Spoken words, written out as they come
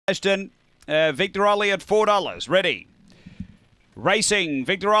Ashton, Victor Ollie at $4. Ready. Racing,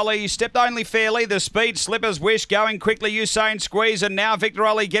 Victor Ollie stepped only fairly. The speed, Slipper's Wish going quickly. Usain Squeeze, and now Victor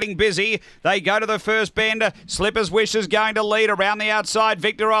Ollie getting busy. They go to the first bend. Slipper's Wish is going to lead around the outside.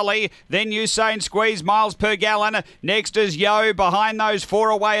 Victor Ollie, then Usain Squeeze, miles per gallon. Next is Yo. Behind those four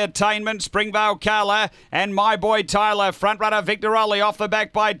away, Attainment, Springvale Carla, and My Boy Tyler. Front runner Victor Ollie off the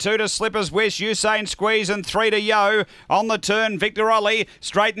back by 2 to Slipper's Wish. Usain Squeeze and 3 to Yo. On the turn, Victor Ollie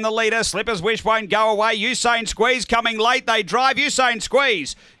straighten the leader. Slipper's Wish won't go away. Usain Squeeze coming late. They drive. Usain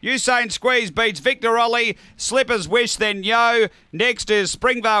Squeeze. Usain Squeeze beats Victor Ollie. Slipper's Wish, then Yo. Next is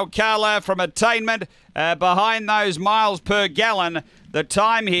Springvale Carla from Attainment. Behind those miles per gallon, the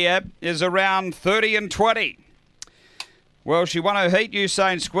time here is around 30 and 20. Well, she won her heat,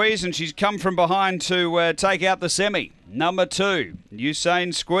 Usain Squeeze, and she's come from behind to take out the semi. Number 2,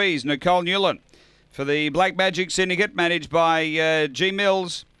 Usain Squeeze, Nicole Newland for the Black Magic Syndicate, managed by G.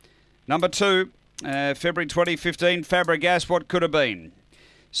 Mills. Number 2, February 2015, Fabregas, What Could Have Been.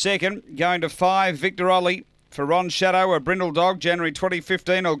 Second, going to 5, Victor Ollie for Ron Shadow, a Brindle Dog, January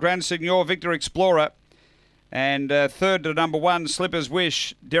 2015, El Grand Signor, Victor Explorer. And third to number 1, Slipper's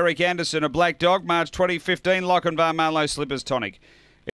Wish, Derek Anderson, a Black Dog, March 2015, Lochinvar Marlow Slippers Tonic.